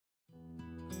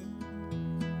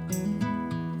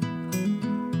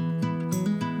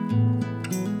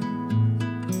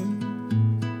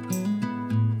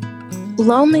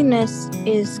Loneliness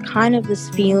is kind of this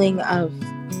feeling of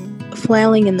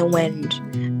flailing in the wind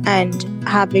and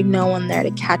having no one there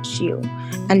to catch you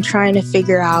and trying to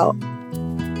figure out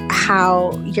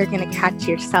how you're going to catch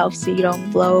yourself so you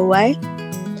don't blow away.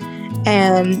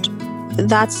 And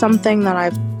that's something that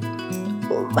I've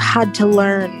had to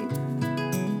learn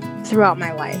throughout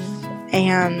my life.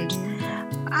 And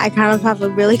I kind of have a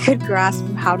really good grasp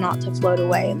of how not to float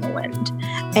away in the wind.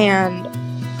 And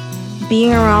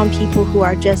being around people who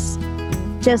are just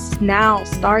now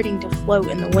starting to float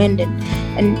in the wind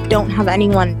and don't have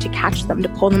anyone to catch them, to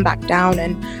pull them back down,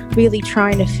 and really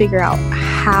trying to figure out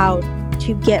how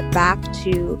to get back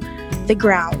to the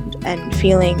ground and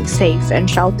feeling safe and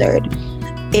sheltered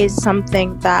is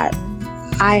something that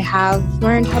I have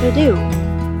learned how to do.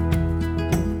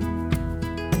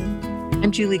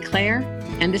 I'm Julie Claire,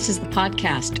 and this is the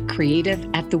podcast, Creative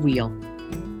at the Wheel.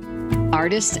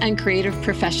 Artists and creative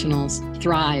professionals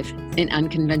thrive in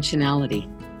unconventionality.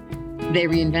 They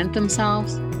reinvent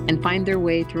themselves and find their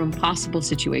way through impossible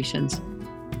situations.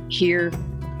 Here,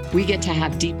 we get to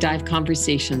have deep dive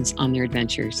conversations on their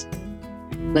adventures.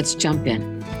 Let's jump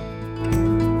in.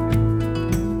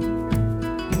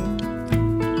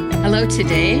 Hello,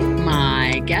 today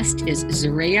my guest is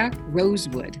Zoraia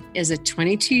Rosewood, is a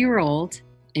 22-year-old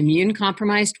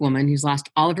immune-compromised woman who's lost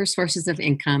all of her sources of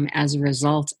income as a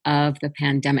result of the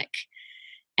pandemic.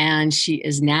 And she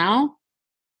is now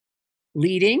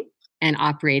leading and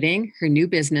operating her new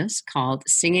business called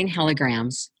Singing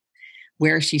Holograms,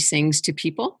 where she sings to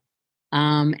people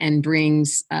and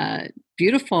brings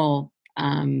beautiful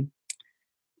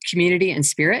community and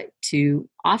spirit to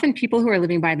often people who are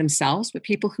living by themselves, but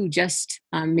people who just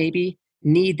maybe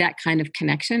need that kind of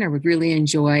connection or would really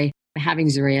enjoy having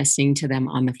Zoraia sing to them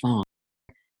on the phone.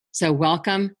 So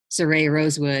welcome, Zoraia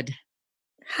Rosewood.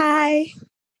 Hi.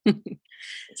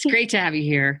 It's great to have you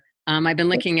here. I've been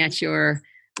looking at your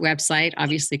website,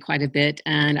 obviously quite a bit,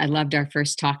 and I loved our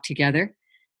first talk together.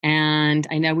 And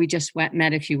I know we just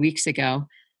met a few weeks ago,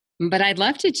 but I'd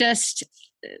love to just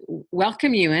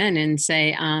welcome you in and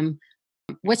say,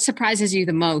 what surprises you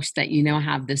the most that you now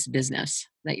have this business,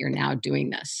 that you're now doing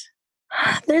this?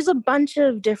 There's a bunch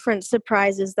of different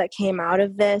surprises that came out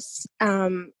of this.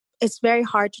 It's very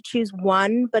hard to choose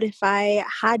one, but if I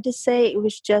had to say,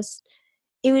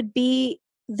 it would be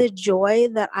the joy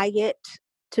that I get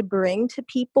to bring to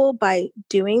people by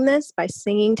doing this, by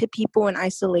singing to people in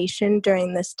isolation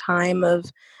during this time of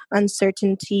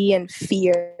uncertainty and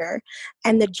fear,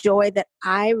 and the joy that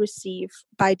I receive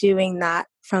by doing that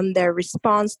from their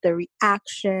response, their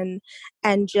reaction,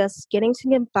 and just getting to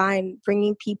combine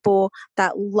bringing people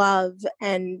that love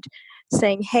and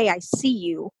saying, hey, I see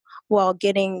you, while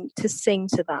getting to sing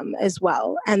to them as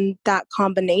well. And that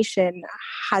combination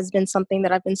has been something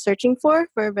that I've been searching for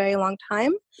a very long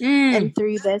time. And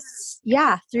through this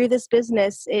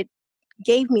business, it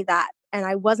gave me that, and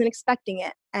I wasn't expecting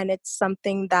it. And it's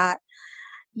something that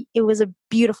it was a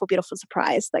beautiful, beautiful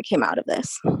surprise that came out of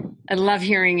this. I love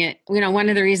hearing it. One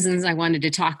of the reasons I wanted to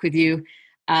talk with you,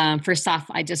 first off,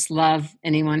 I just love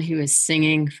anyone who is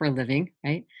singing for a living,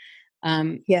 right?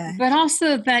 But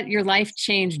also that your life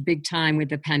changed big time with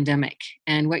the pandemic,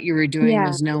 and what you were doing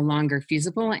was no longer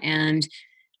feasible. And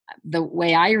the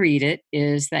way I read it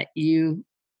is that you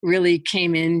really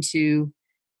came into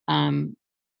kind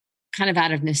of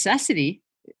out of necessity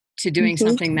to doing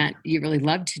something that you really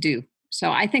loved to do.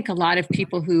 So I think a lot of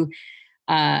people who,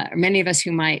 many of us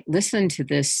who might listen to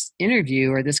this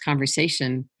interview or this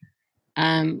conversation,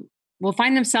 will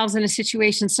find themselves in a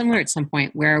situation similar at some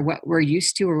point where what we're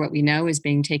used to or what we know is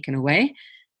being taken away.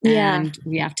 And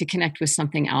we have to connect with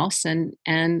something else.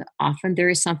 And often there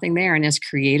is something there. And as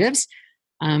creatives,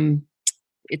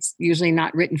 it's usually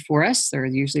not written for us, or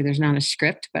usually there's not a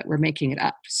script, but we're making it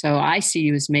up. So I see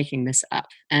you as making this up.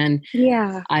 And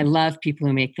I love people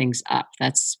who make things up.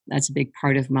 That's a big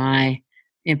part of my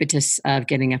impetus of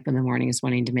getting up in the morning, is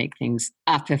wanting to make things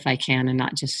up if I can and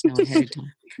not just know ahead of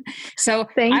time. So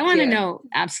I want to know,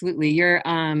 absolutely, your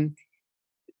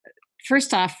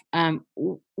first off,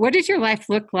 what did your life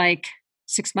look like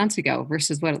 6 months ago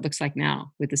versus what it looks like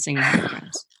now with the Singing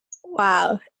Holograms?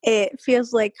 Wow. It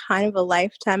feels like kind of a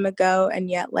lifetime ago, and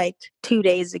yet like 2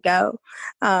 days ago.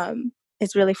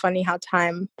 It's really funny how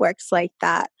time works like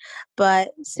that.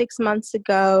 But 6 months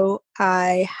ago,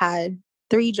 I had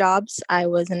 3 jobs. I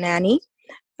was a nanny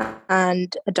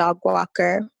and a dog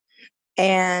walker,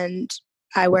 and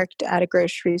I worked at a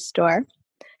grocery store.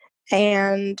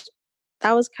 And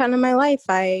that was kind of my life.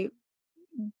 I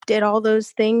did all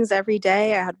those things every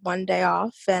day. I had one day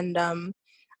off, and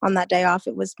on that day off,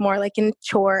 it was more like a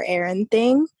chore errand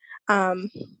thing.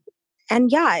 And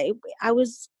yeah, I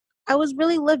was I was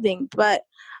really living, but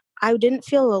I didn't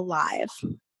feel alive.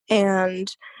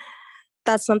 And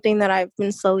that's something that I've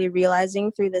been slowly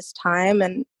realizing through this time.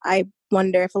 And I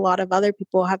wonder if a lot of other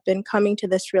people have been coming to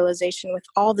this realization with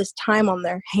all this time on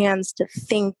their hands to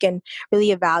think and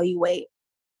really evaluate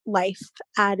life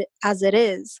as it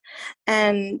is.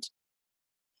 And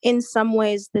in some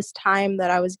ways, this time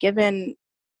that I was given,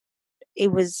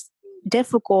 it was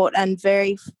difficult and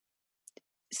very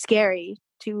scary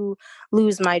to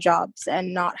lose my jobs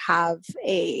and not have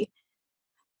a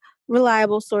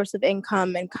reliable source of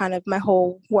income, and kind of my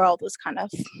whole world was kind of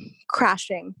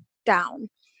crashing down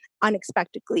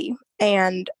unexpectedly.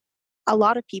 And a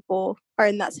lot of people are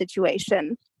in that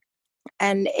situation.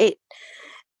 And I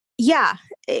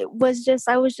was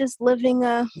just living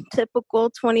a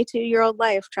typical 22-year-old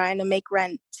life trying to make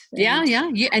rent. Yeah.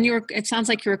 It sounds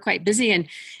like you were quite busy, and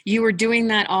you were doing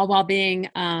that all while being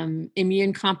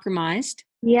immune compromised.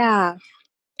 Yeah.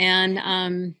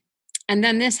 And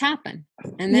then this happened.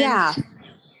 And then,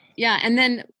 and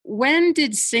then when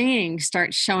did singing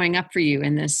start showing up for you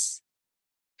in this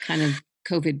kind of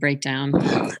COVID breakdown?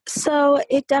 So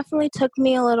it definitely took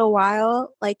me a little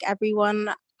while. Like everyone,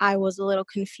 I was a little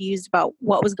confused about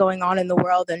what was going on in the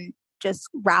world, and just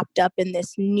wrapped up in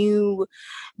this new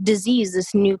disease,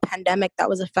 this new pandemic that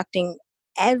was affecting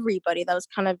everybody, that was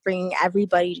kind of bringing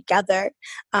everybody together,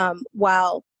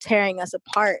 while tearing us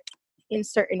apart in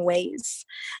certain ways.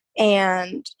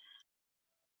 And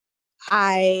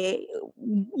I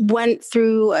went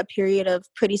through a period of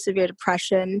pretty severe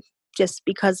depression just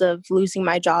because of losing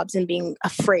my jobs and being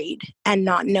afraid and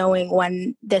not knowing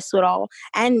when this would all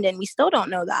end. And we still don't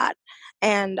know that.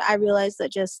 And I realized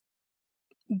that just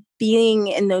being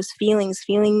in those feeling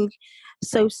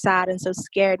so sad and so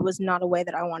scared was not a way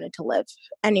that I wanted to live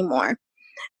anymore.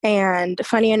 And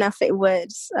funny enough, it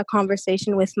was a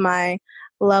conversation with my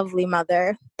lovely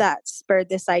mother that spurred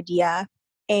this idea.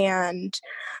 And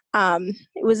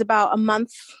it was about a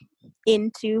month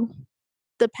into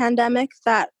the pandemic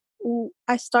that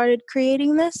I started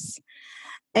creating this.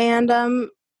 And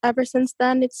ever since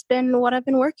then, it's been what I've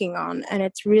been working on. And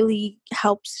it's really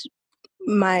helped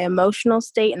my emotional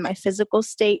state and my physical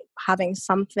state, having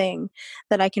something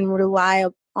that I can rely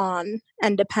on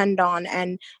and depend on,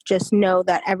 and just know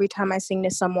that every time I sing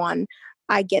to someone,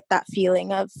 I get that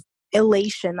feeling of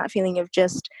elation, that feeling of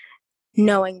just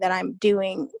knowing that I'm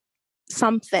doing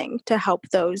something to help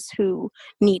those who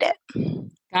need it.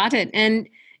 Got it. And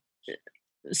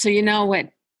so,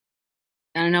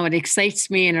 what excites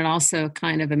me, and it also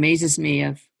kind of amazes me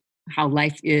of how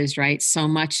life is, right? So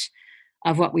much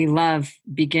of what we love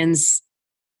begins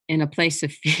in a place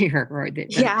of fear, or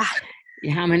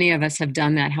how many of us have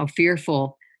done that? How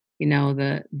fearful,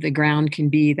 the ground can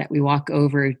be that we walk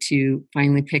over to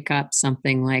finally pick up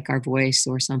something like our voice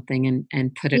or something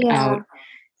and put it out.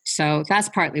 So that's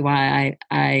partly why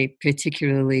I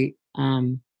particularly,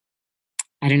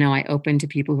 I open to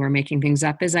people who are making things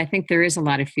up, is I think there is a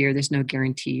lot of fear. There's no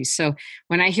guarantees. So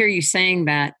when I hear you saying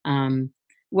that,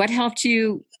 what helped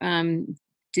you?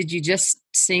 Did you just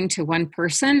sing to one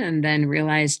person and then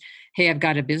realize, hey, I've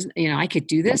got a business, I could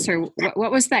do this? Or what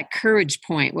was that courage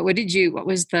point? What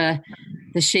was the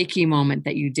shaky moment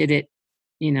that you did it?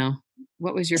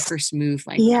 What was your first move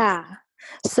like? Yeah.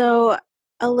 So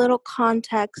a little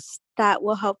context that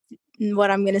will help what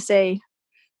I'm going to say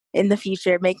in the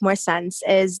future make more sense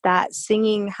is that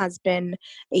singing has been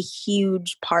a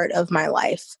huge part of my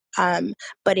life.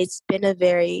 But it's been a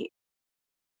very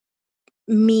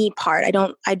me part.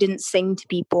 I didn't sing to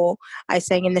people. I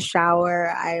sang in the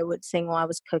shower. I would sing while I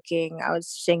was cooking. I would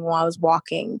sing while I was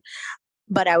walking,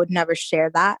 but I would never share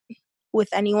that with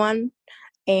anyone.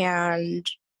 And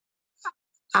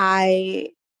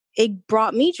it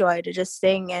brought me joy to just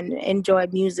sing and enjoy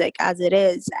music as it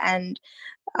is. And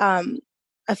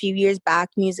a few years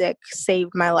back, music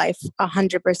saved my life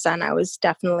 100%. I was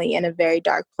definitely in a very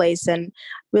dark place and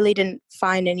really didn't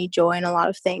find any joy in a lot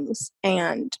of things,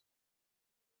 and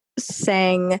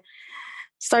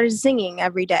started singing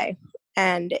every day.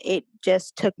 And it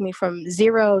just took me from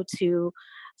 0 to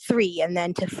 3, and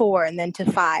then to 4, and then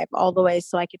to 5, all the way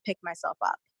so I could pick myself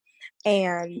up.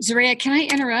 And Zaria, can I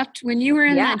interrupt? When you were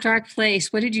in that dark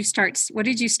place, what did you start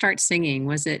singing?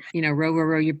 Was it, row, row,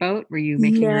 row your boat? Were you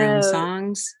making your own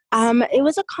songs? It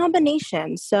was a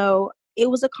combination. So it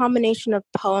was a combination of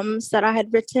poems that I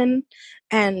had written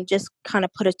and just kind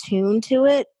of put a tune to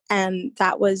it. And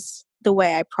that was the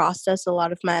way I processed a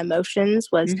lot of my emotions,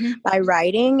 was by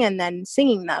writing and then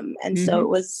singing them. And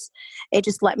so it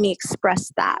just let me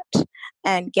express that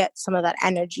and get some of that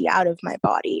energy out of my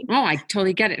body. Oh, I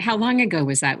totally get it. How long ago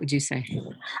was that, would you say?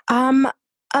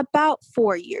 About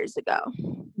 4 years ago.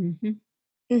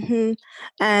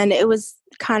 And it was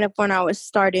kind of when I was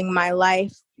starting my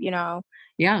life,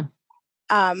 Yeah.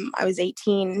 I was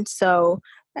 18, so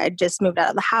I just moved out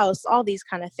of the house. All these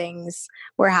kind of things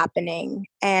were happening,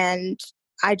 and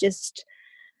I just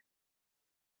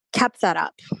kept that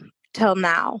up till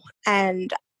now.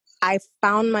 And I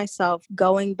found myself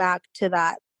going back to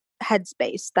that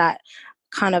headspace, that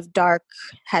kind of dark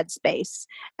headspace.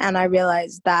 And I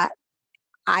realized that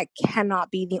I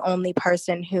cannot be the only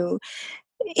person who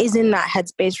is in that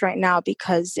headspace right now,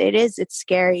 because it's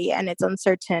scary and it's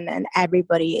uncertain, and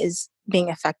everybody is being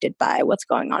affected by what's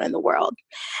going on in the world.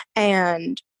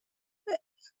 And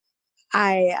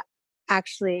I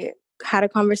actually had a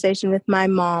conversation with my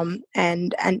mom,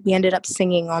 and we ended up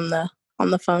singing on the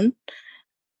phone,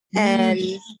 and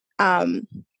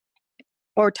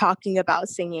or talking about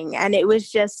singing, and it was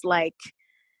just like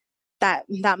that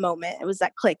moment. It was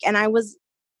that click, and I was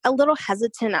a little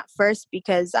hesitant at first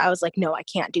because I was like, no, I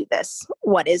can't do this.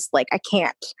 I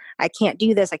can't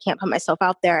do this. I can't put myself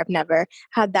out there. I've never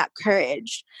had that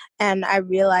courage. And I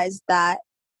realized that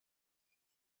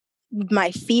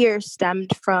my fear stemmed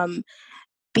from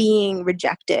being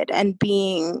rejected and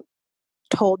being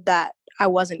told that I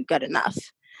wasn't good enough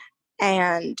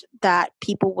and that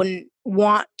people wouldn't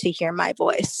want to hear my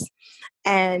voice.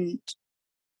 And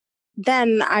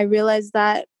then I realized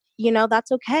that,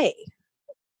 that's okay.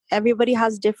 Everybody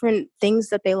has different things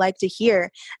that they like to hear.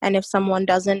 And if someone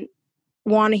doesn't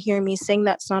want to hear me sing,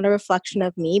 that's not a reflection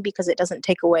of me, because it doesn't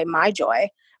take away my joy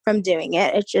from doing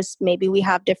it. It's just maybe we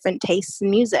have different tastes in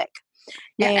music.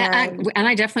 Yeah, and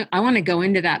I definitely, I want to go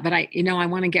into that, but I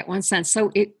want to get one sense.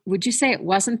 So would you say it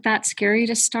wasn't that scary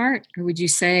to start, or would you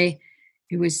say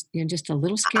it was just a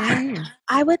little scary?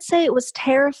 I would say it was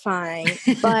terrifying,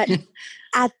 but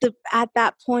at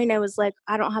that point I was like,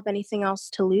 I don't have anything else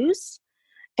to lose,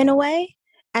 in a way.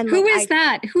 And who is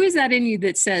that? Who is that in you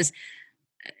that says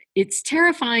it's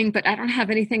terrifying, but I don't have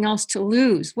anything else to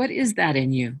lose? What is that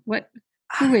in you?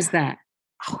 Who is that?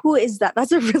 Who is that?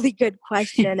 That's a really good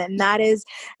question. And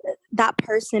that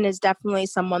person is definitely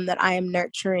someone that I am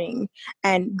nurturing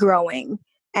and growing,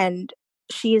 and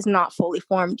she is not fully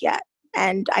formed yet.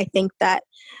 And I think that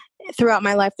throughout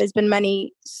my life, there's been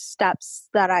many steps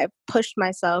that I've pushed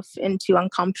myself into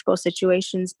uncomfortable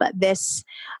situations, but this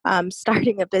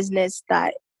starting a business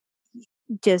that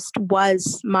just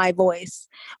was my voice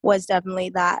was definitely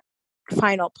that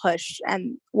final push,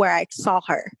 and where I saw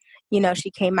her. She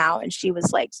came out and she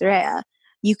was like, Zaraya,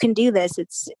 you can do this.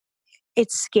 It's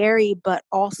scary, but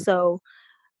also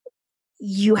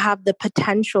you have the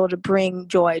potential to bring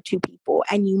joy to people,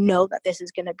 and that this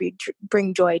is going to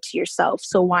bring joy to yourself.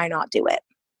 So why not do it?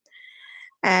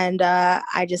 And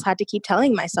I just had to keep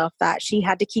telling myself that. She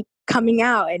had to keep coming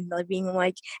out and being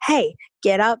like, hey,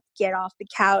 get up, get off the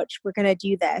couch. We're going to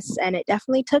do this. And it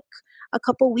definitely took a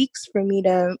couple weeks for me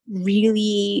to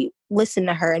really listen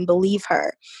to her and believe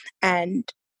her. And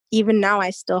even now I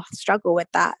still struggle with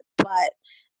that. But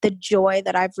the joy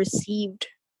that I've received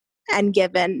and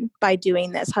given by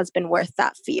doing this has been worth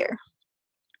that fear.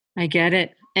 I get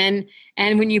it. And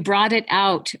when you brought it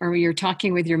out, or you're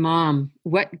talking with your mom,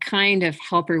 what kind of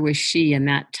helper was she in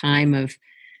that time of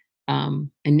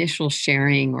initial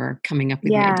sharing or coming up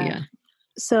with the idea?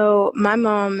 So my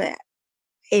mom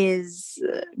is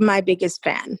my biggest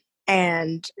fan,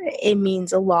 and it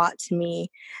means a lot to me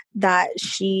that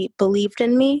she believed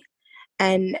in me,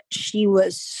 and she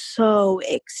was so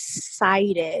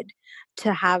excited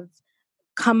to have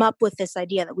come up with this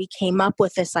idea, that we came up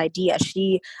with this idea.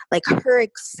 She, like, her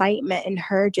excitement and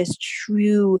her just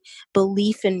true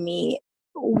belief in me,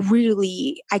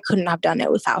 really, I couldn't have done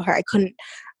it without her.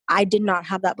 I did not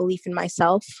have that belief in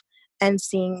myself, and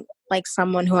seeing like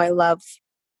someone who I love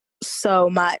so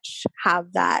much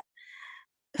have that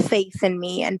faith in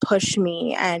me and push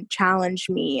me and challenge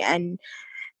me and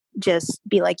just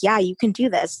be like, yeah, you can do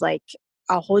this. Like,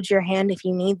 I'll hold your hand if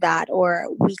you need that, or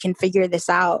we can figure this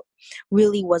out,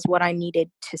 really was what I needed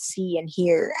to see and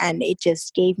hear. And it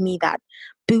just gave me that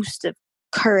boost of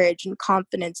courage and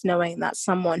confidence, knowing that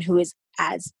someone who is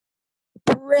as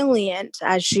brilliant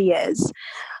as she is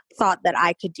thought that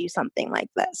I could do something like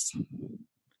this.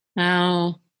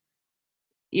 Oh,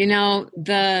 we all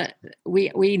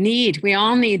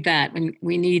need that. When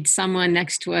we need someone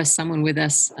next to us, someone with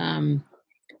us,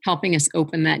 helping us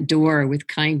open that door with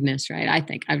kindness, right? I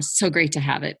think it was so great to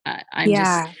have it.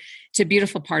 It's a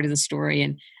beautiful part of the story.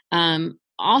 And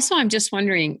also, I'm just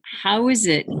wondering, how is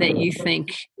it that you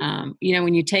think,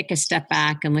 when you take a step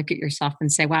back and look at yourself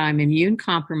and say, wow, I'm immune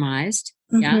compromised.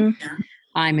 Mm-hmm. Yeah.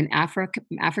 I'm an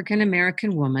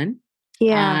African-American woman.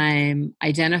 Yeah. I'm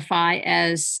identify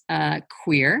as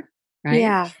queer, right?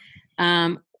 Yeah.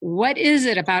 What is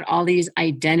it about all these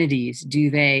identities?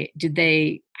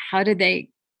 How did they,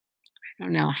 I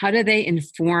don't know, how do they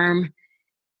inform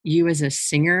you as a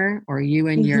singer, or you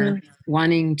and your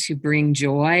wanting to bring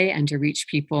joy and to reach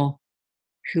people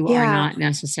who are Yeah. not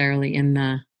necessarily in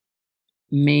the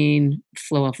main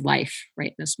flow of life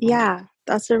right this moment? Yeah,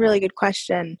 that's a really good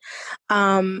question.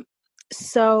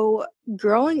 So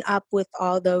growing up with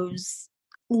all those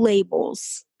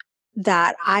labels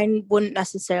that I wouldn't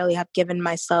necessarily have given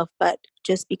myself, but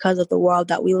just because of the world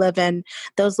that we live in,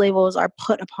 those labels are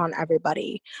put upon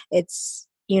everybody. It's,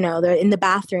 they're in the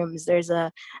bathrooms. There's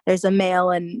a male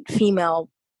and female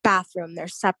bathroom. They're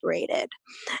separated.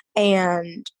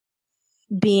 And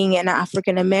being an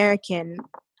African American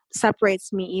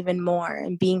separates me even more,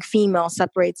 and being female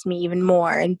separates me even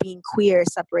more, and being queer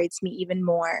separates me even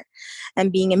more, and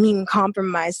being immune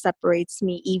compromised separates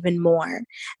me even more.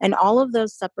 And all of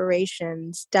those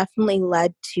separations definitely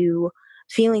led to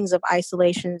feelings of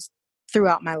isolation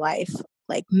throughout my life,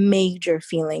 like major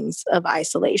feelings of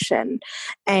isolation.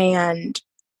 And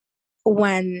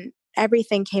when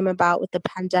everything came about with the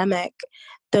pandemic,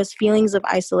 those feelings of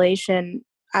isolation,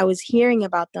 I was hearing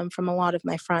about them from a lot of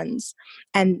my friends,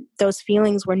 and those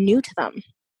feelings were new to them.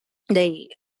 They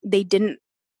they didn't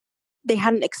they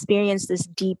hadn't experienced this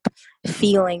deep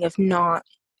feeling of not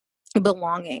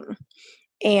belonging.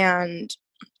 And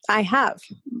I have,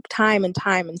 time and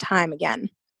time and time again.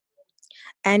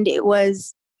 And it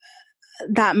was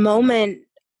that moment,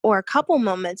 or a couple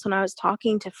moments, when I was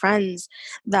talking to friends,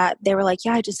 that they were like,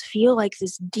 yeah, I just feel like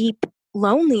this deep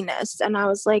loneliness. And I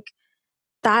was like,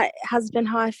 that has been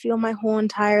how I feel my whole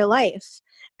entire life.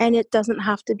 And it doesn't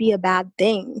have to be a bad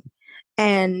thing.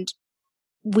 And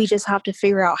we just have to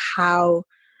figure out how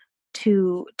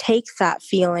to take that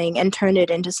feeling and turn it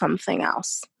into something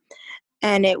else.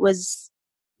 And it was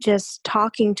just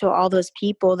talking to all those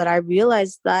people that I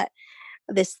realized that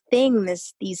these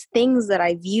things that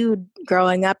I viewed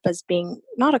growing up as being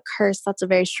not a curse, that's a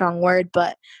very strong word,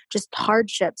 but just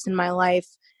hardships in my life,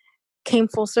 came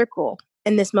full circle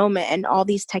in this moment. And all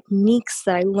these techniques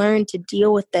that I learned to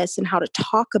deal with this and how to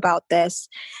talk about this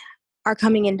are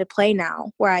coming into play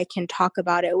now, where I can talk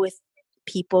about it with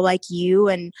people like you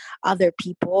and other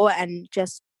people, and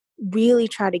just really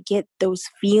try to get those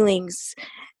feelings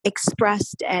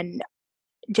expressed, and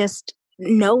just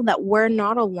know that we're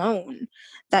not alone,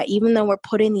 that even though we're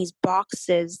put in these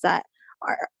boxes that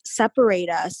separate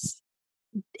us,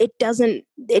 it doesn't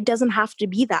have to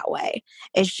be that way.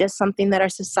 It's just something that our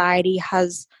society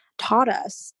has taught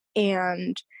us.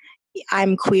 And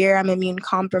I'm queer, I'm immune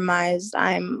compromised,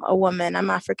 I'm a woman, I'm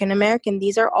African American.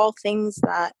 These are all things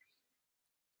that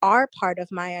are part of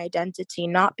my identity,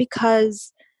 not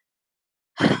because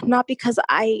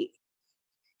I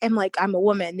am like, I'm a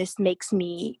woman, this makes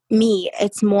me me.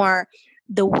 It's more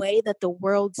the way that the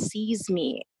world sees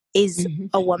me is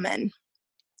a woman.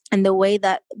 And the way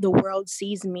that the world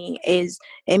sees me is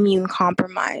immune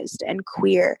compromised and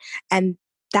queer. And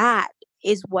that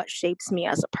is what shapes me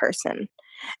as a person.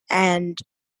 And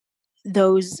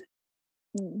those,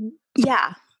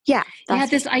 yeah, yeah. Yeah,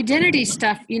 this identity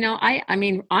stuff, I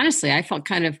mean, honestly, I felt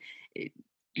kind of,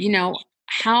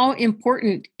 how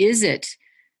important is it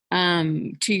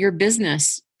to your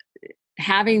business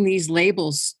having these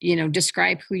labels,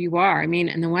 describe who you are? I mean,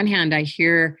 on the one hand, I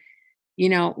hear,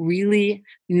 really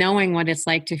knowing what it's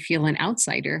like to feel an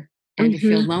outsider and to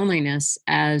feel loneliness,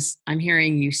 as I'm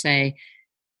hearing you say,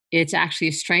 it's actually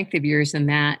a strength of yours, and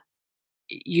that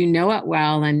you know it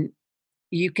well, and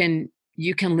you can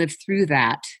live through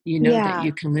that. That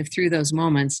you can live through those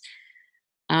moments.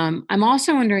 I'm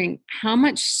also wondering, how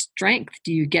much strength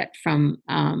do you get from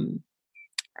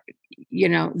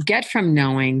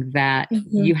knowing that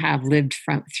you have lived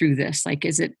through this? Like,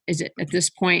 is it at this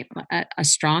point a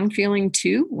strong feeling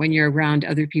too, when you're around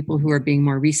other people who are being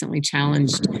more recently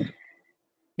challenged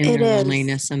in their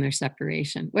loneliness and their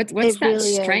separation? What's that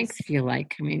really strength feel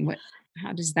like? I mean,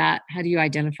 how do you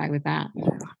identify with that?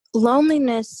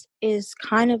 Loneliness is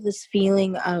kind of this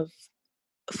feeling of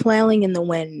flailing in the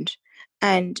wind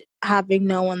and having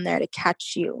no one there to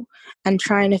catch you, and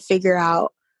trying to figure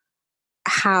out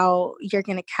how you're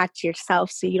going to catch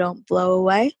yourself so you don't blow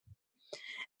away.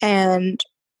 And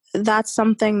that's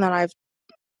something that I've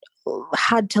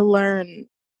had to learn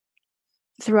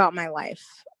throughout my life.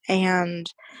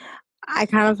 And I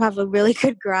kind of have a really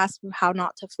good grasp of how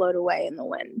not to float away in the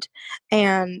wind.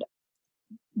 And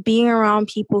being around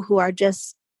people who are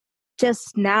just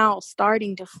now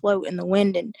starting to float in the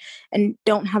wind, and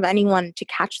don't have anyone to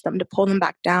catch them, to pull them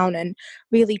back down, and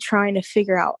really trying to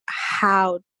figure out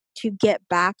how to get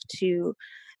back to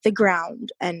the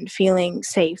ground and feeling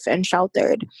safe and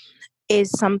sheltered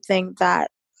is something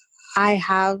that I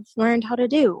have learned how to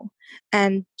do.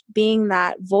 And being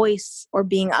that voice, or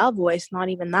being a voice, not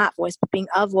even that voice, but being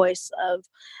a voice of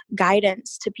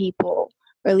guidance to people,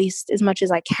 or at least as much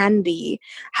as I can be,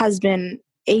 has been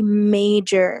a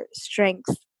major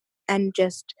strength, and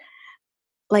just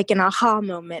like an aha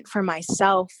moment for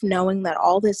myself, knowing that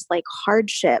all this like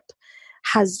hardship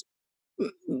has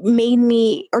made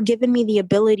me, or given me, the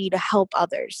ability to help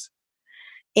others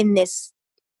in this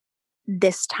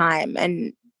time,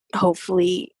 and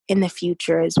hopefully in the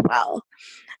future as well.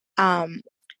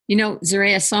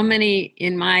 Zaraya, so many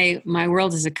in my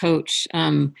world as a coach,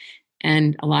 and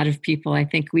a lot of people, I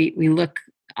think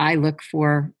I look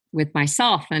for, with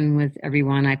myself and with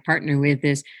everyone I partner with,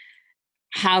 is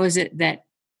how is it that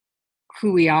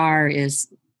who we are is,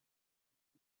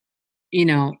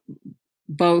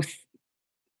 both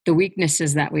the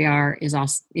weaknesses that we are is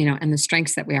also, and the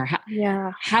strengths that we are.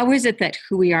 How is it that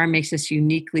who we are makes us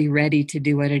uniquely ready to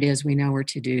do what it is we know we're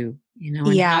to do?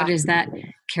 And how does that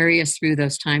carry us through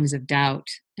those times of doubt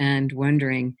and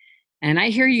wondering? And I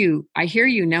hear you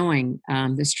knowing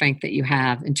the strength that you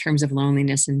have in terms of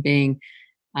loneliness and being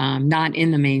not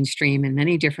in the mainstream in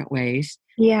many different ways.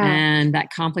 Yeah. And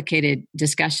that complicated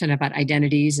discussion about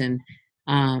identities and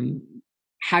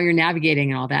how you're navigating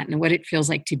and all that, and what it feels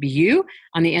like to be you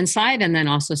on the inside, and then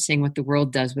also seeing what the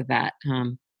world does with that.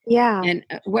 And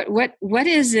what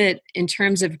is it in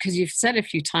terms of, because you've said a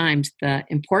few times the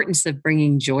importance of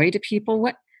bringing joy to people.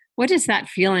 What is that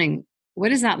feeling?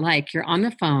 What is that like? You're on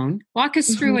the phone. Walk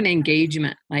us through an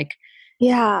engagement. Like,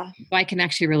 I can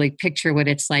actually really picture what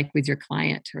it's like with your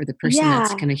client or the person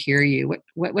that's going to hear you.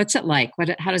 What's it like?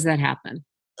 How does that happen?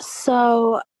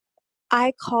 So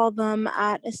I call them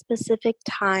at a specific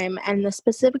time, and the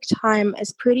specific time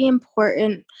is pretty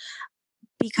important,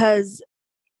 because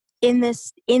in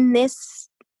this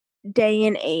day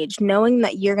and age, knowing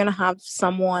that you're going to have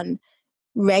someone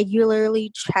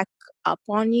regularly check up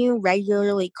on you,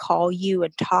 regularly call you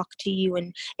and talk to you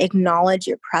and acknowledge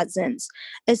your presence,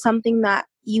 is something that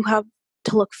you have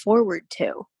to look forward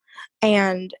to.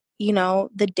 And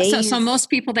the days. So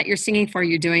most people that you're singing for,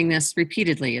 you're doing this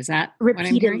repeatedly. Is that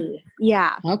repeatedly? What I'm hearing?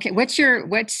 Yeah. Okay.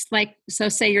 What's like? So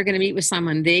say you're going to meet with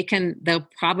someone, they'll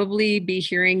probably be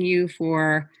hearing you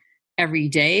for every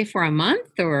day for a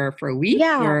month or for a week,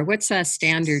 or what's a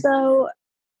standard? So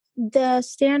the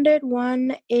standard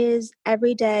one is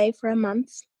every day for a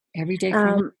month. Every day for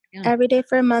a month. Yeah. Every day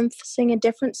for a month, sing a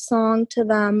different song to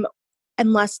them,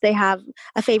 unless they have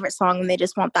a favorite song and they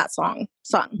just want that song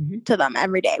sung to them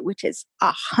every day, which is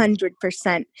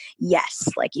 100% yes.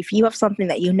 Like, if you have something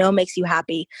that makes you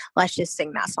happy, let's just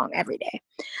sing that song every day.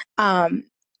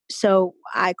 So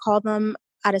I call them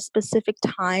at a specific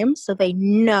time, so they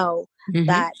know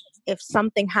that if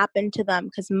something happened to them,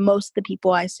 because most of the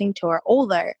people I sing to are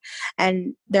older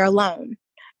and they're alone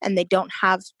and they don't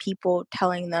have people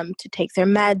telling them to take their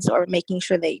meds, or making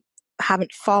sure they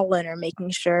haven't fallen, or making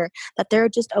sure that they're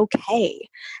just okay.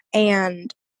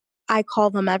 And I call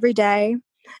them every day,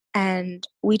 and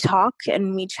we talk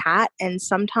and we chat, and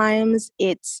sometimes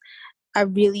it's a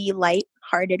really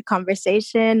light-hearted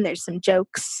conversation. There's some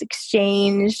jokes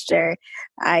exchanged, or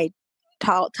I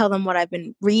tell them what I've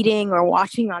been reading or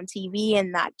watching on TV,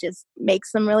 and that just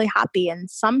makes them really happy. And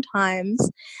sometimes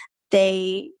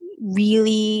they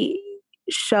really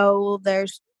show their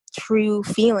true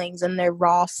feelings and their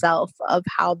raw self of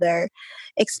how they're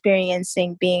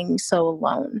experiencing being so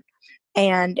alone.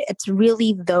 And it's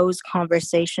really those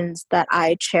conversations that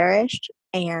I cherished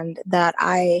and that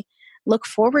I look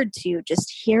forward to,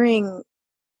 just hearing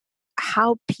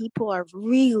how people are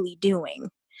really doing.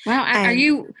 Wow.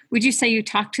 Would you say you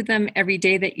talk to them every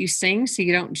day that you sing? So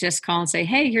you don't just call and say,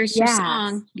 hey, here's your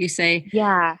song. You say,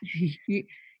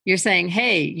 you're saying,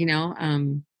 hey,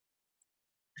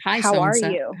 hi, how are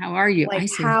you? How are you? Like,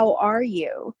 how are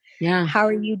you? Yeah. How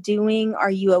are you doing? Are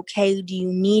you okay? Do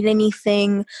you need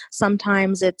anything?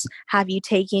 Sometimes it's, have you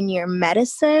taken your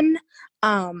medicine?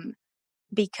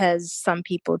 Because some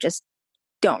people just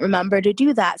don't remember to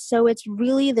do that. So it's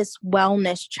really this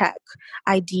wellness check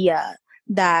idea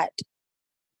that,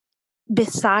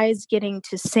 besides getting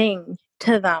to sing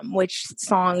to them, which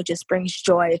song just brings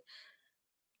joy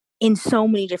in so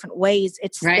many different ways,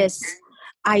 it's this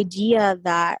idea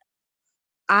that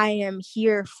I am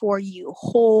here for you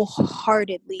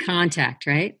wholeheartly. Contact,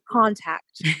 right?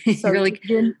 Contact. So really,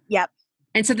 yep.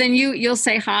 And so then you'll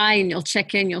say hi and you'll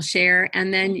check in, you'll share,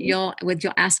 and then you'll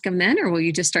ask them then, or will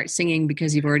you just start singing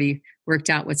because you've already worked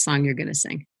out what song you're going to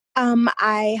sing?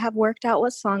 I have worked out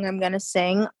what song I'm going to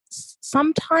sing.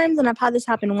 Sometimes, and I've had this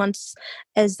happen once,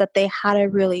 is that they had a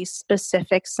really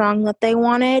specific song that they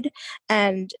wanted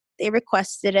and they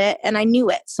requested it and I knew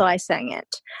it, so I sang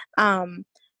it.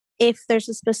 If there's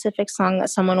a specific song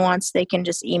that someone wants, they can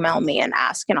just email me and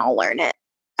ask and I'll learn it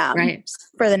right.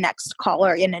 for the next call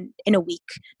or in a week,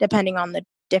 depending on the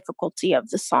difficulty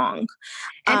of the song.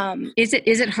 Is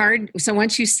it hard? So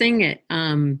once you sing it,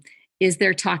 is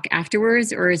there talk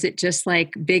afterwards, or is it just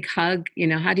like big hug?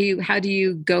 How do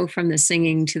you go from the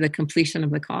singing to the completion of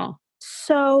the call?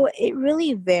 So it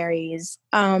really varies.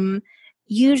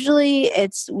 Usually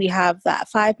we have that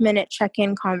 5-minute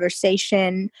check-in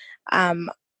conversation.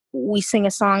 We sing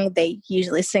a song, they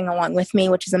usually sing along with me,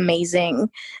 which is amazing.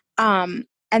 And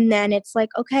then it's like,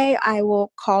 okay, I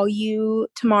will call you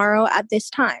tomorrow at this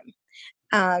time.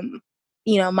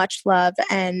 Much love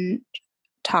and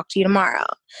talk to you tomorrow.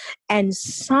 And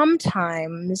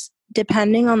sometimes,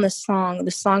 depending on the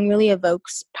song really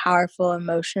evokes powerful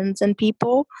emotions in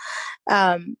people.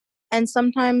 And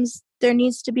sometimes there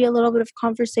needs to be a little bit of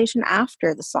conversation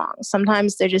after the song.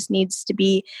 Sometimes there just needs to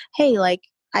be, hey, like,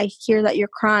 I hear that you're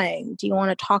crying. Do you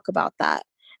want to talk about that?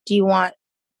 Do you want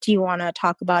to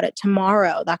talk about it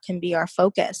tomorrow? That can be our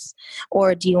focus.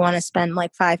 Or do you want to spend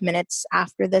like 5 minutes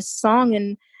after this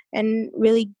song and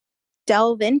really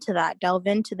delve into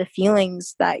the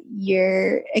feelings that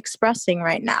you're expressing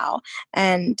right now?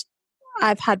 And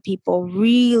I've had people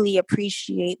really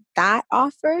appreciate that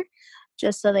offer,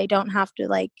 just so they don't have to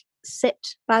like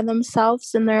sit by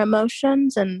themselves in their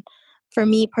emotions. And for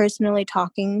me personally,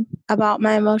 talking about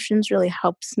my emotions really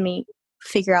helps me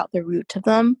figure out the root of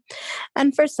them.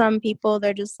 And for some people,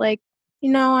 they're just like,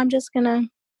 I'm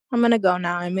going to go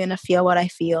now. I'm going to feel what I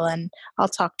feel, and I'll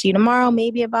talk to you tomorrow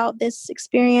maybe about this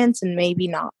experience and maybe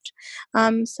not.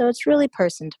 So it's really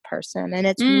person to person, and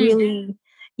it's really,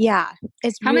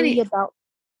 it's about.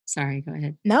 Sorry, go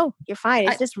ahead. No, you're fine.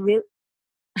 It's just really.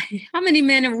 How many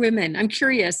men or women? I'm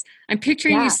curious. I'm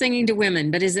picturing you singing to women,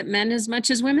 but is it men as much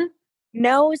as women?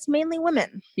 No, it's mainly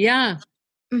women. Yeah.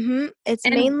 Mm-hmm. It's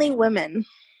mainly women.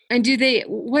 And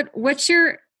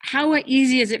how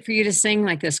easy is it for you to sing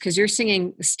like this? Because you're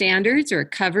singing standards or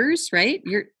covers, right?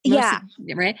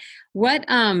 Right. What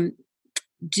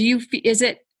do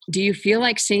you feel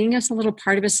like singing us a little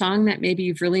part of a song that maybe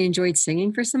you've really enjoyed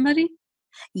singing for somebody?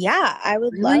 Yeah, I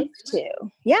would love to.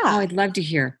 Yeah. Oh, I'd love to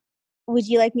hear. Would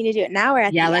you like me to do it now or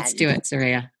at the end? Let's do it,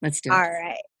 Soraya. Let's do it. All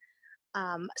right.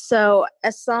 So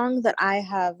a song that I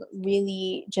have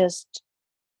really just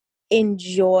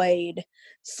enjoyed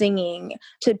singing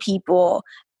to people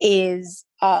is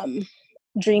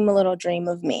Dream a Little Dream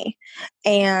of Me.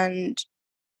 And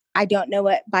I don't know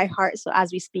it by heart, so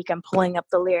as we speak, I'm pulling up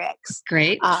the lyrics.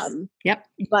 Great. Yep.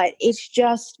 But it's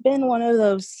just been one of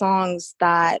those songs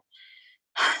that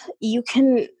you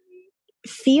can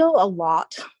feel a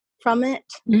lot from it.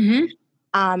 Mm-hmm.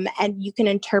 And you can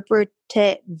interpret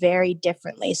it very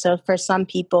differently. So for some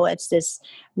people, it's this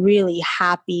really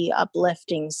happy,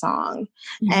 uplifting song.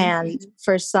 Mm-hmm. And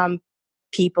for some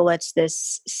people, it's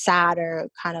this sadder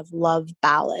kind of love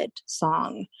ballad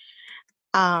song.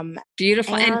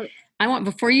 Beautiful. And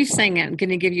before you sing it, I'm going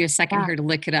to give you a second here to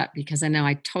look it up, because I know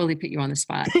I totally put you on the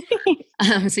spot.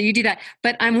 So you do that.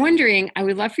 But I'm wondering, I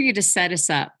would love for you to set us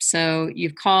up. So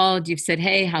you've called, you've said,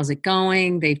 hey, how's it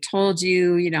going? They've told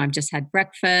you, I've just had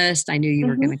breakfast. I knew you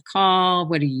were going to call.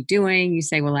 What are you doing? You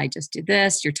say, well, I just did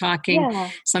this. You're talking.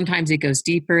 Yeah. Sometimes it goes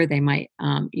deeper. They might,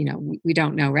 we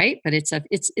don't know, right? But it's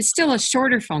still a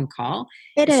shorter phone call.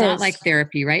 It's not like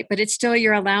therapy, right? But it's still,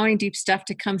 you're allowing deep stuff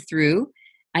to come through.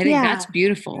 I think that's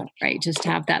beautiful, right? Just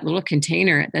to have that little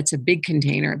container. That's a big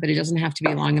container, but it doesn't have to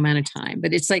be a long amount of time.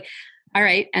 But it's like, all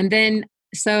right. And then,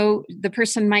 so the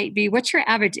person might be, what's your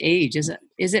average age? Is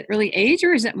it really age,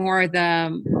 or is it more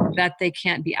that they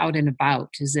can't be out and about?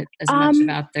 Is it as much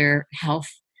about their health,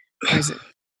 or is it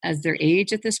as their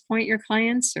age at this point, your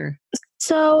clients? Or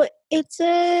so it's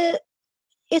a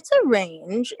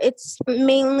range. It's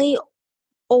mainly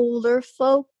older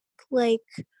folk, like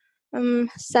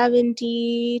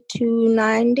 70 to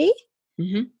 90.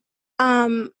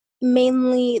 Mm-hmm.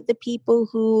 Mainly the people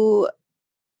who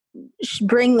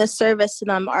bring the service to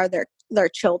them are their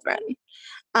children,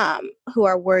 who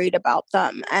are worried about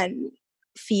them and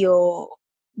feel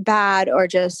bad or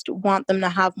just want them to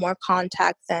have more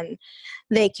contact than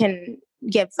they can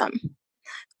give them.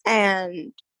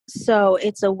 And so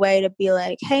it's a way to be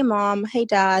like, hey mom, hey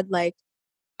dad, like,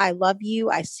 I love you.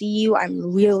 I see you.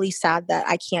 I'm really sad that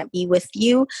I can't be with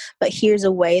you, but here's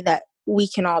a way that we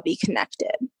can all be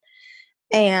connected.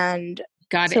 And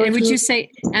Got it. So and would you say,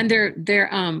 and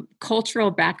their cultural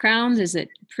backgrounds, is it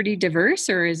pretty diverse,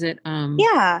 or is it?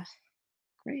 Yeah.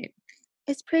 Great.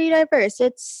 It's pretty diverse.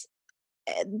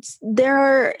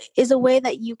 There is a way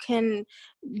that you can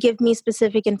give me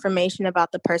specific information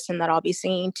about the person that I'll be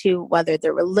singing to, whether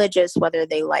they're religious, whether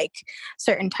they like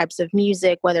certain types of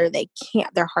music, whether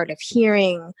they're hard of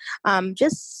hearing,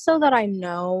 just so that I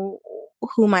know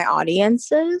who my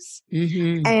audience is,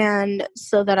 and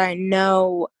so that I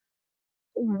know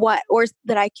or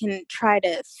that I can try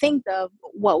to think of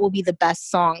what will be the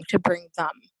best song to bring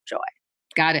them joy.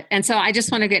 Got it. And so I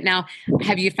just want to now,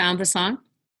 have you found the song?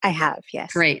 I have,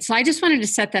 yes. Great. So I just wanted to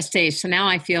set that stage. So now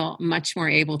I feel much more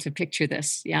able to picture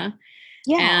this. Yeah.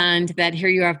 Yeah. And that here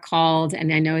you have called,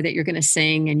 and I know that you're going to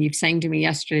sing, and you've sang to me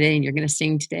yesterday, and you're going to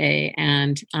sing today.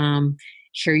 And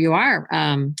here you are,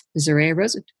 Zoraia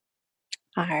Rosewood.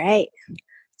 All right.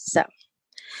 So,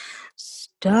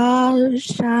 stars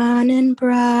shining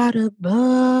bright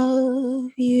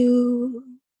above you.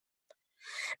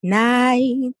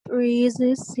 Night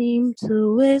breezes seem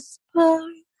to whisper,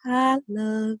 I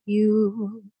love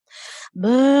you.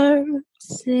 Birds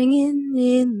singing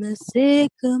in the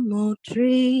sycamore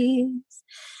trees.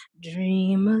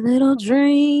 Dream a little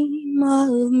dream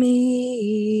of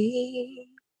me.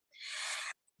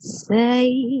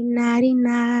 Say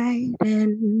nighty-night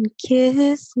and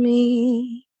kiss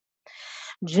me.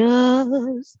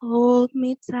 Just hold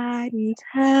me tight and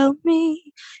tell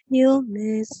me you'll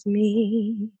miss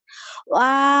me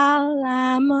while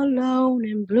I'm alone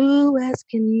and blue as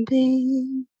can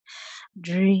be.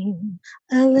 Dream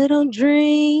a little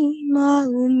dream of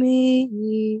me.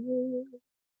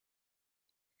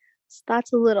 So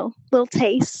that's a little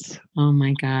taste. Oh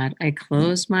my God. I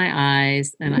closed my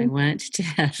eyes and I went to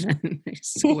heaven. I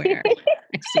swear.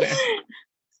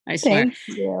 I swear.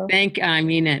 Thank you. I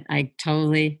mean it. I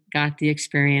totally got the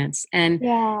experience. And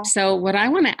so what I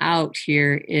want to out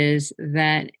here is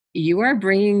that you are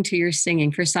bringing to your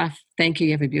singing, first off, thank you.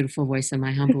 You have a beautiful voice, in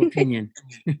my humble opinion.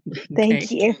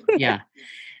 Thank you. Yeah.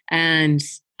 And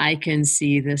I can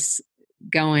see this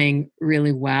going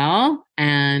really well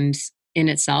and in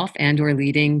itself, and or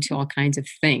leading to all kinds of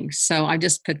things. So I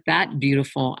just put that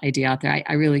beautiful idea out there.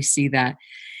 I really see that.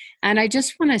 And I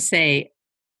just want to say,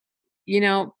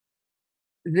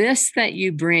 this that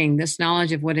you bring, this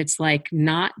knowledge of what it's like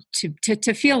not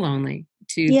to feel lonely,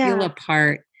 to feel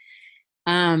apart.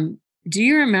 Do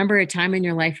you remember a time in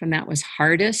your life when that was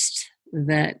hardest?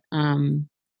 That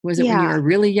was it when you were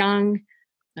really young?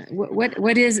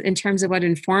 What is, in terms of what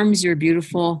informs your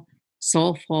beautiful,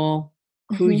 soulful,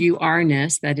 who you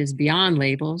are-ness that is beyond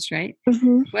labels, right?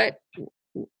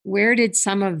 Where did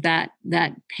some of that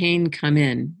pain come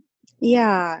in?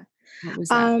 Yeah. What was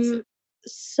that?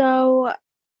 So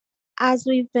as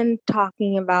we've been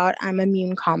talking about, I'm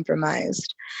immune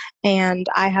compromised, and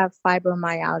I have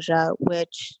fibromyalgia,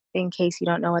 which, in case you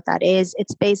don't know what that is,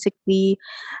 it's basically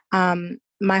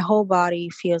my whole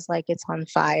body feels like it's on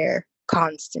fire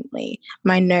constantly.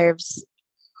 My nerves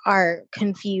are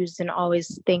confused and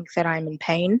always think that I'm in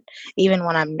pain, even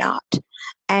when I'm not.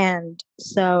 And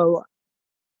so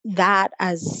that,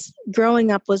 as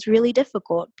growing up, was really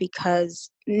difficult because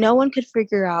no one could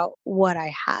figure out what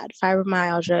I had.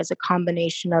 Fibromyalgia is a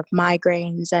combination of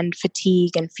migraines and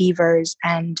fatigue and fevers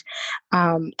and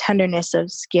tenderness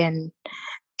of skin.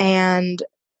 And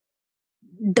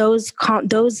those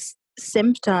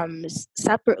symptoms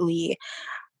separately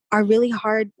are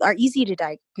easy to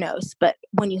diagnose. But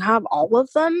when you have all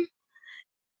of them,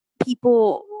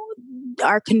 people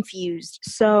are confused.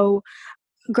 So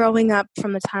growing up,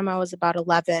 from the time I was about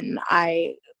 11,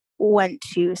 I went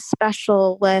to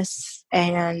specialists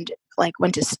and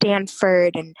went to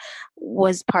Stanford and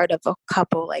was part of a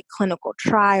couple clinical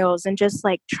trials and just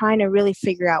trying to really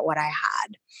figure out what I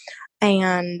had.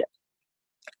 And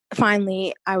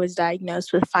finally, I was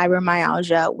diagnosed with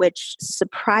fibromyalgia, which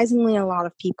surprisingly a lot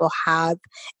of people have.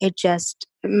 It just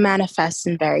manifests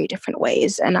in very different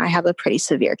ways, and I have a pretty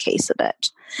severe case of it.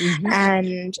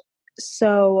 And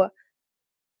so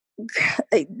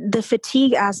the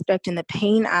fatigue aspect and the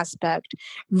pain aspect,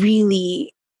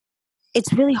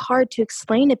 it's really hard to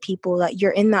explain to people that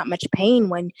you're in that much pain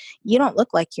when you don't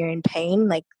look like you're in pain.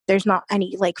 There's not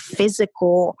any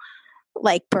physical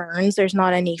burns, there's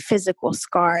not any physical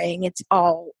scarring, it's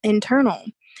all internal.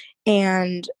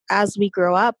 And as we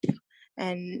grow up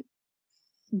and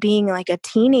being a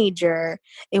teenager,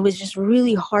 it was just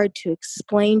really hard to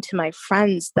explain to my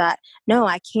friends that, no,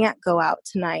 I can't go out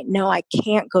tonight. No, I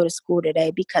can't go to school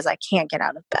today because I can't get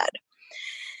out of bed.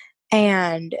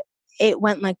 And it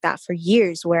went like that for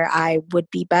years, where I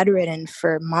would be bedridden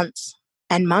for months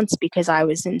and months because I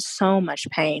was in so much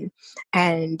pain,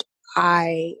 and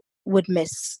I would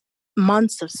miss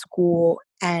months of school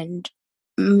and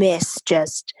miss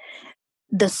just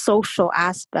the social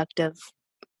aspect of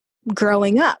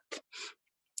growing up.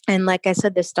 And like I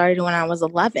said, this started when I was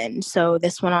 11. So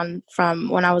this went on from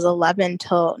when I was 11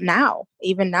 till now.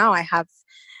 Even now, I have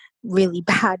really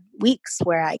bad weeks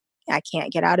where I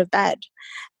can't get out of bed.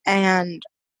 And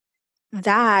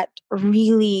that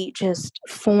really just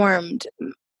formed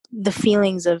the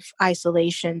feelings of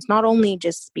isolations, not only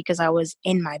just because I was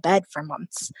in my bed for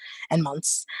months and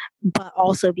months, but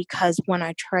also because when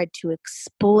I tried to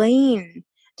explain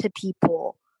to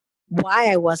people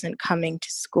why I wasn't coming to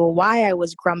school, why I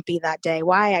was grumpy that day,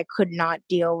 why I could not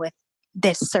deal with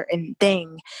this certain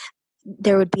thing,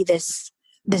 there would be this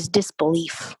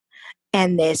disbelief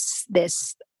and this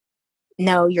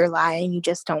no, you're lying, you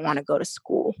just don't want to go to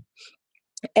school.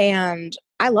 And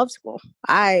I love school.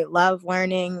 I love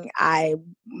learning. I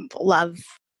love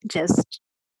just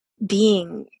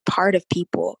being part of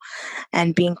people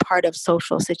and being part of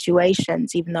social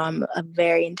situations, even though I'm a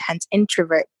very intense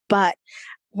introvert. But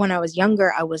when I was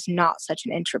younger, I was not such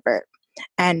an introvert.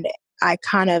 And I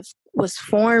kind of was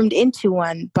formed into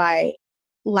one by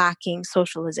lacking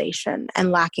socialization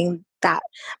and lacking that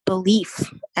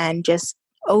belief, and just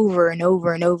over and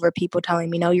over and over people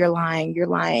telling me, no, you're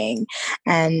lying.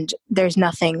 And there's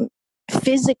nothing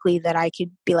physically that I could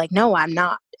be like, no, I'm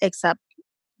not, except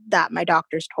that my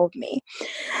doctors told me.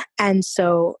 And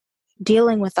so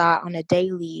dealing with that on a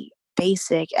daily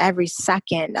basic, every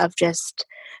second of just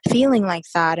feeling like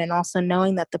that, and also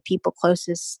knowing that the people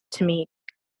closest to me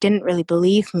didn't really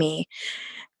believe me,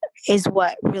 is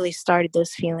what really started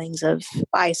those feelings of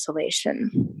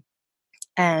isolation.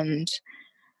 And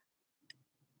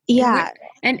yeah.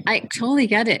 And I totally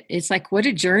get it. It's like, what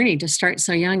a journey to start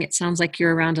so young. It sounds like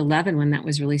you're around 11 when that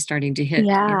was really starting to hit.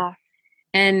 Yeah.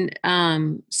 And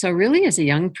so really as a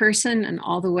young person and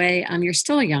all the way, you're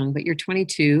still young, but you're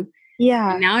 22.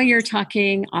 Yeah. And now you're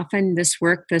talking often this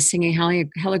work, the singing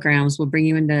holograms will bring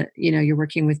you into, you're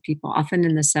working with people often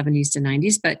in the 70s to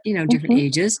 90s, but, different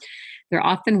ages. They're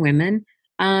often women.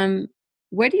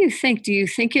 What do you think? Do you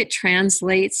think it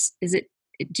translates?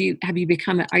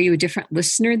 Are you a different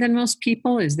listener than most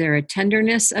people? Is there a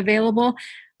tenderness available?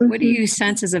 What do you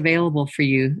sense is available for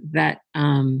you that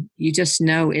you just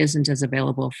know isn't as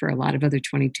available for a lot of other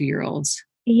 22-year-olds?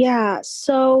 Yeah.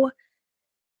 So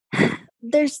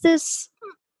there's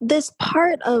this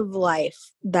part of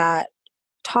life that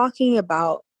talking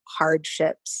about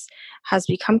hardships has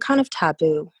become kind of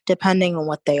taboo, depending on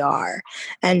what they are.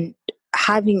 And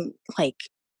having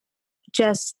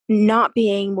just not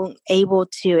being able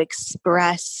to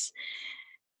express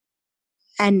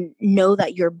and know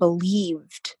that you're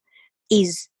believed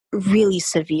is really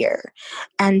severe.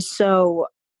 And so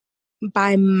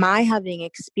by my having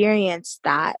experienced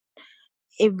that,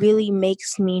 it really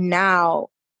makes me now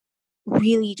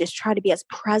really just try to be as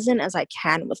present as I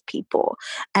can with people.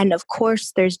 And of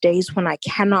course, there's days when I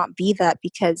cannot be that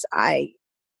because I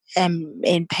am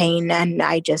in pain and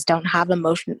I just don't have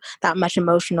that much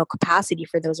emotional capacity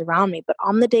for those around me. But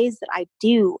on the days that I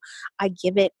do, I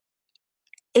give it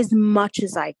as much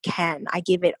as I can. I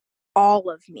give it all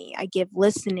of me. I give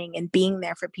listening and being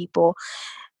there for people.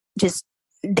 Just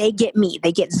they get me.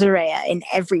 They get Zaria in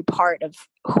every part of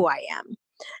who I am.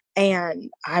 And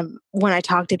when I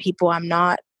talk to people, I'm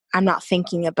not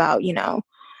thinking about,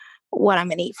 what I'm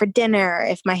going to eat for dinner,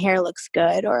 if my hair looks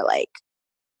good, or like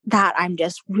that. I'm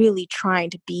just really trying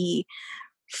to be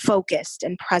focused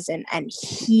and present and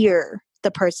hear the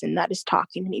person that is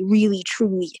talking to me, really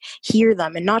truly hear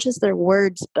them, and not just their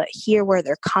words, but hear where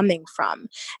they're coming from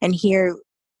and hear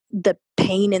the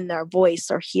pain in their voice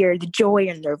or hear the joy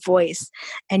in their voice,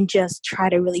 and just try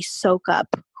to really soak up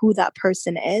who that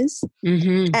person is.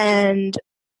 Mm-hmm. And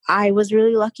I was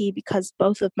really lucky because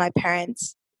both of my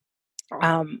parents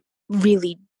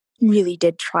really, really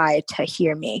did try to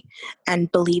hear me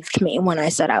and believed me when I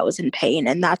said I was in pain.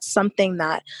 And that's something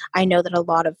that I know that a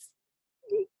lot of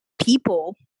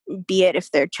people, be it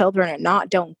if they're children or not,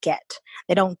 don't get.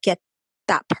 They don't get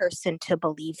that person to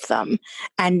believe them,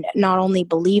 and not only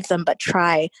believe them, but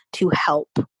try to help.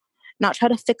 Not try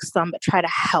to fix them, but try to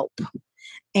help.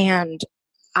 And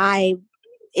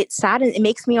it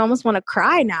makes me almost want to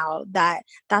cry now that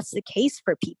that's the case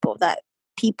for people, that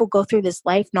people go through this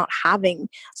life not having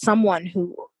someone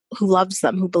who loves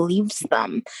them, who believes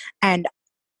them. And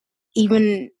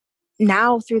even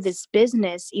now through this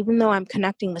business, even though I'm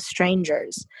connecting with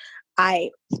strangers,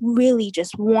 I really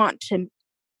just want to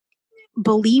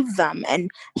believe them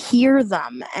and hear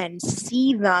them and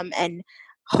see them, and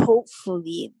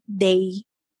hopefully they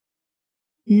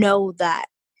know that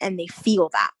and they feel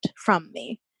that from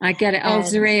me. I get it. Oh,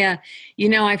 Zaria,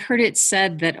 I've heard it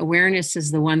said that awareness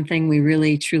is the one thing we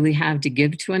really truly have to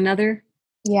give to another.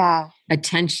 Yeah.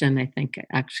 Attention, I think it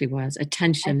actually was.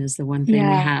 Attention is the one thing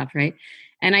we have, right?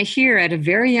 And I hear at a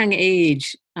very young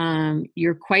age,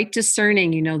 you're quite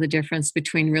discerning. You know the difference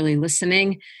between really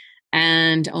listening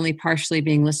and only partially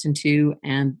being listened to,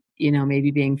 and maybe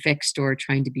being fixed or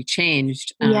trying to be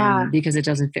changed because it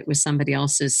doesn't fit with somebody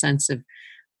else's sense of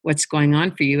what's going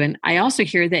on for you. And I also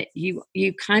hear that you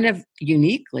kind of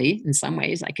uniquely, in some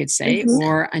ways, I could say,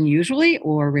 or unusually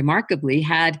or remarkably,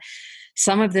 had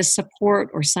some of this support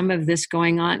or some of this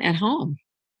going on at home.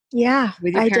 Yeah,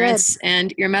 with your parents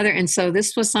and your mother. And so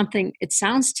this was something, it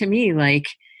sounds to me like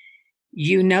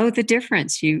the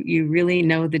difference. You really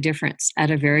know the difference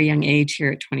at a very young age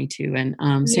here at 22.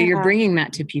 And so you're bringing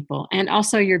that to people, and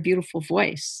also your beautiful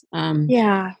voice.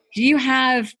 Do you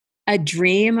have a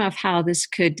dream of how this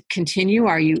could continue?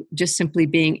 Are you just simply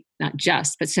being, not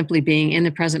just, but simply being in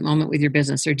the present moment with your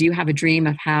business? Or do you have a dream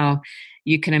of how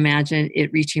you can imagine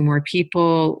it reaching more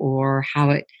people, or how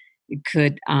it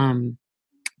could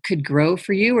grow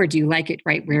for you? Or do you like it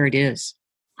right where it is?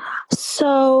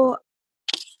 So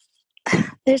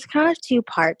there's kind of two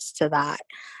parts to that.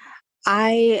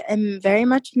 I am very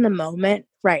much in the moment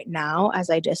right now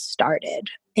as I just started.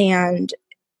 And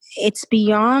it's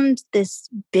beyond this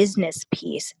business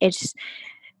piece. It's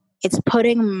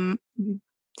putting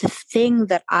the thing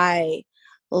that I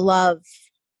love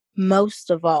most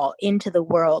of all into the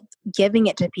world, giving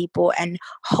it to people and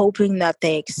hoping that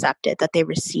they accept it, that they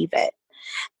receive it.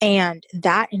 And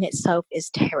that in itself is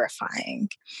terrifying,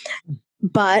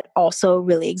 but also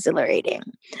really exhilarating.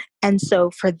 And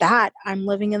so for that, I'm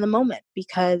living in the moment,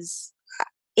 because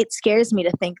it scares me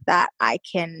to think that I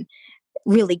can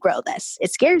really grow this.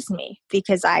 It scares me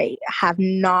because I have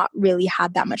not really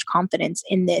had that much confidence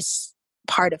in this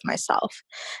part of myself.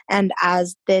 And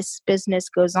as this business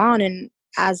goes on, and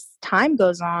as time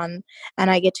goes on, and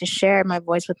I get to share my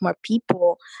voice with more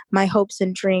people, my hopes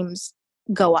and dreams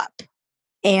go up.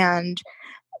 And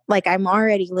like, I'm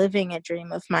already living a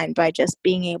dream of mine by just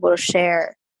being able to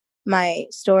share my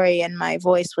story and my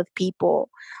voice with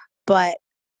people. But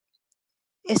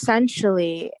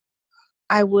essentially,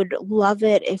 I would love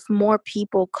it if more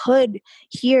people could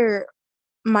hear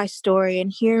my story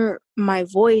and hear my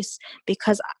voice,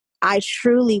 because I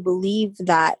truly believe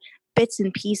that bits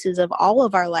and pieces of all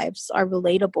of our lives are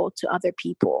relatable to other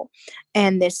people.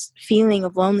 And this feeling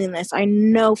of loneliness, I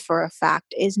know for a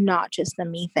fact, is not just a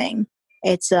me thing.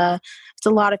 It's a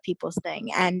lot of people's thing.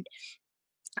 And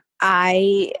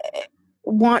I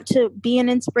want to be an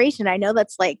inspiration. I know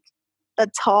that's like a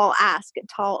tall ask, a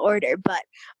tall order, but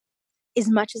as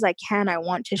much as I can, I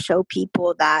want to show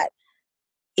people that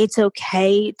it's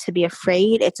okay to be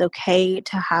afraid. It's okay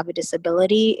to have a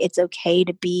disability. It's okay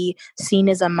to be seen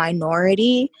as a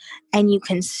minority, and you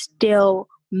can still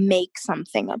make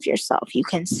something of yourself. You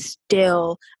can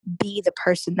still be the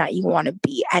person that you want to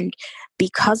be. And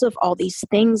because of all these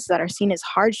things that are seen as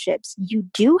hardships, you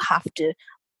do have to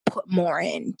put more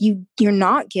in. You're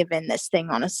not given this thing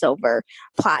on a silver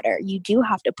platter. You do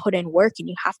have to put in work, and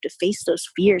you have to face those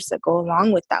fears that go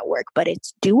along with that work, but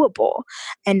it's doable.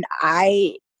 And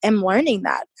I am learning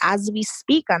that as we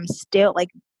speak. I'm still, like,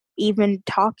 even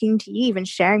talking to you, even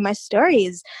sharing my story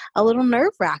is a little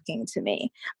nerve-wracking to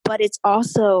me, but it's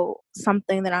also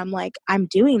something that I'm like, I'm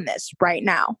doing this right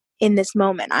now. In this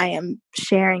moment, I am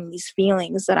sharing these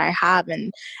feelings that I have,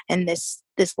 and this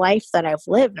life that I've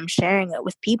lived. I'm sharing it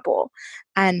with people,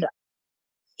 and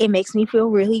it makes me feel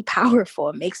really powerful.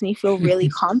 It makes me feel really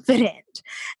confident,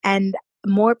 and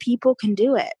more people can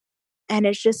do it. And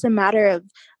it's just a matter of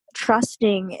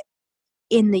trusting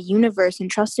in the universe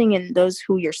and trusting in those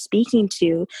who you're speaking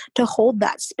to hold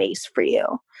that space for you.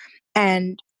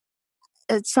 And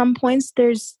at some points,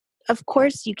 of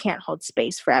course, you can't hold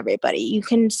space for everybody. You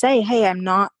can say, hey,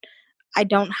 I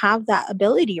don't have that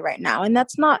ability right now. And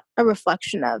that's not a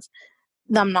reflection of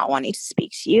them not wanting to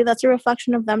speak to you. That's a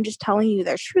reflection of them just telling you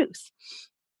their truth.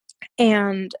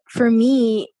 And for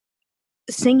me,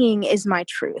 singing is my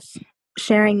truth.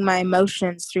 Sharing my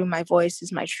emotions through my voice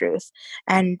is my truth.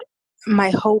 And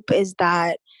my hope is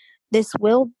that this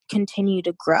will continue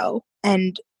to grow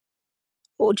and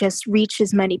will just reach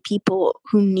as many people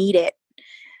who need it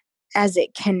as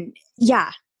it can.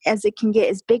 As it can get,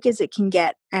 as big as it can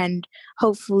get. And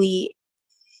hopefully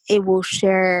it will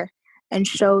share and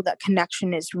show that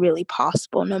connection is really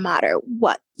possible, no matter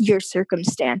what your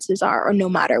circumstances are, or no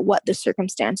matter what the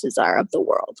circumstances are of the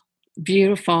world.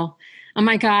 Beautiful. Oh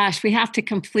my gosh, we have to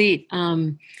complete.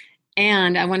 And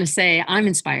I want to say I'm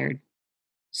inspired.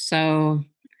 So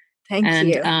Thank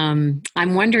you. And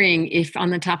I'm wondering if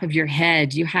on the top of your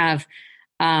head you have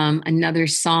another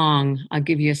song. I'll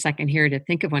give you a second here to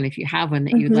think of one if you have one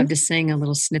that you'd love to sing a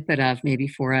little snippet of maybe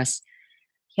for us.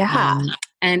 Yeah.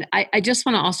 And I just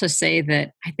want to also say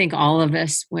that I think all of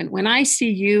us, when I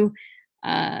see you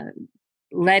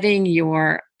letting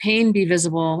your pain be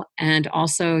visible and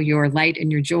also your light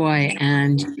and your joy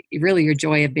and really your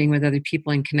joy of being with other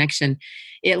people in connection,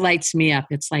 it lights me up.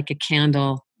 It's like a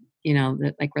candle,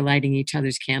 that like we're lighting each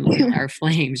other's candles, our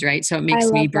flames, right? So it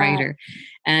makes me brighter.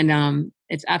 That. And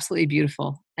it's absolutely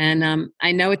beautiful. And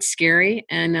I know it's scary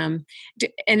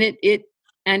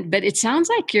but it sounds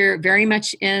like you're very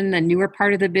much in the newer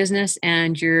part of the business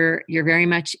and you're very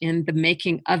much in the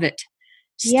making of it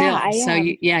still. Yeah, I so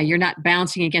am. You're not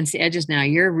bouncing against the edges now.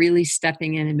 You're really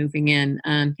stepping in and moving in.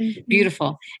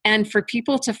 Beautiful. And for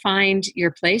people to find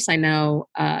your place, I know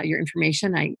your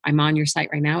information. I'm on your site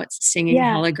right now. It's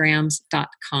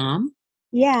singingholograms.com.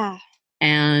 Yeah.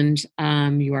 And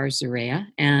you are Zoraia,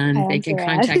 and they can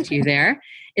contact you there.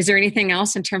 Is there anything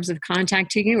else in terms of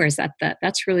contacting you, or is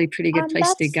that's really a pretty good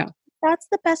place to go? That's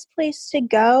the best place to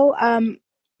go.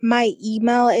 My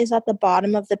email is at the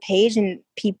bottom of the page, and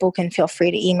people can feel free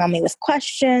to email me with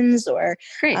questions or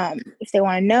if they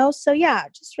want to know. So yeah,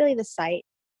 just really the site.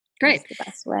 Great. That's the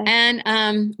best way.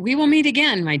 And we will meet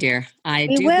again, my dear. I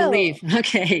do believe.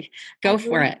 Okay, go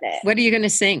for it. What are you going to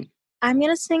sing? I'm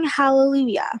going to sing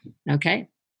Hallelujah. Okay.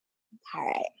 All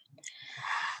right.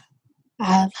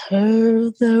 I've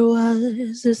heard there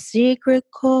was a secret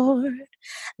chord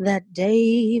that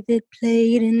David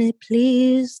played and it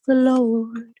pleased the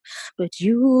Lord. But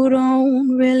you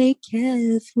don't really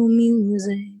care for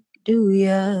music, do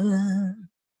ya?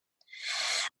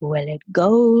 Well, it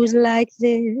goes like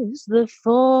this: the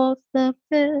fourth, the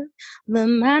fifth, the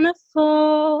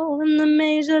manifold, and the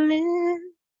major lift.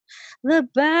 The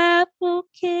baffled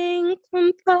king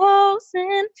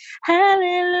composing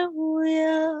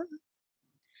hallelujah.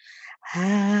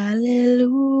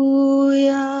 Hallelujah,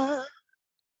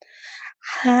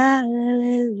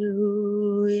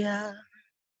 hallelujah,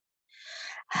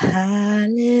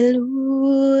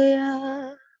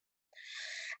 hallelujah,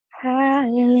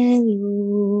 hallelujah.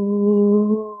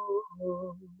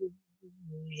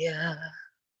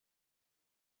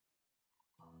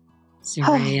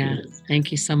 Zoraia,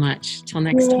 thank you so much. Till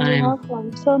next time. You're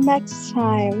welcome. Till next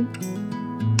time.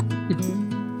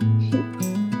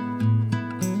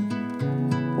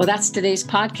 Well, that's today's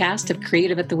podcast of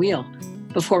Creative at the Wheel.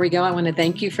 Before we go, I want to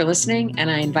thank you for listening,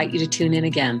 and I invite you to tune in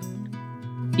again.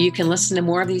 You can listen to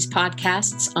more of these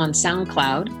podcasts on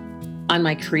SoundCloud on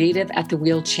my Creative at the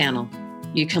Wheel channel.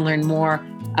 You can learn more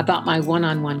about my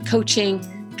one-on-one coaching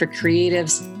for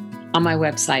creatives on my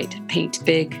website,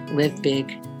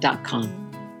 paintbiglivebig.com.